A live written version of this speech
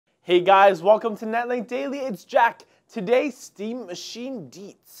Hey guys, welcome to Netlinked Daily. It's Jack. Today, Steam Machine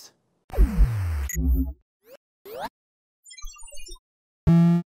Deets.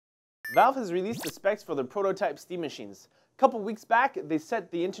 Valve has released the specs for their prototype Steam machines. A couple weeks back, they set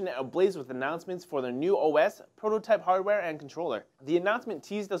the internet ablaze with announcements for their new OS, prototype hardware, and controller. The announcement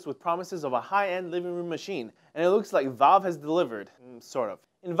teased us with promises of a high-end living room machine, and it looks like Valve has delivered, sort of.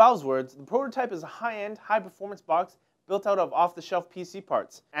 In Valve's words, the prototype is a high-end, high-performance box built out of off-the-shelf PC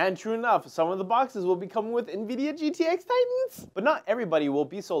parts. And true enough, some of the boxes will be coming with NVIDIA GTX Titans. But not everybody will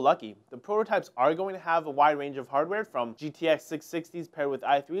be so lucky. The prototypes are going to have a wide range of hardware, from GTX 660s paired with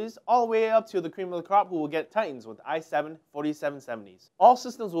i3s, all the way up to the cream of the crop who will get Titans with i7 4770s. All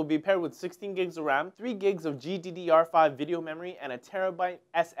systems will be paired with 16 gigs of RAM, 3 gigs of GDDR5 video memory, and a terabyte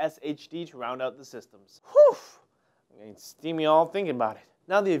SSHD to round out the systems. Whew! I'm getting steamy all thinking about it.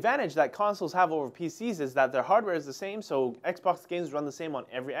 Now, the advantage that consoles have over PCs is that their hardware is the same, so Xbox games run the same on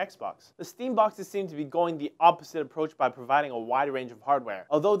every Xbox. The Steam boxes seem to be going the opposite approach by providing a wide range of hardware.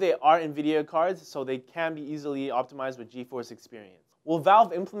 Although they are NVIDIA cards, so they can be easily optimized with GeForce Experience. Will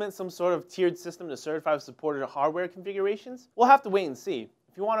Valve implement some sort of tiered system to certify supported hardware configurations? We'll have to wait and see.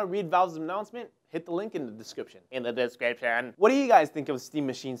 If you want to read Valve's announcement, hit the link in the description. What do you guys think of Steam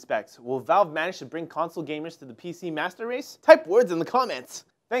machine specs? Will Valve manage to bring console gamers to the PC master race? Type words in the comments.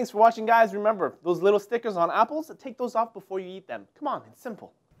 Thanks for watching, guys. Remember, those little stickers on apples, take those off before you eat them. Come on, it's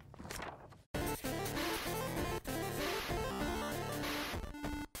simple.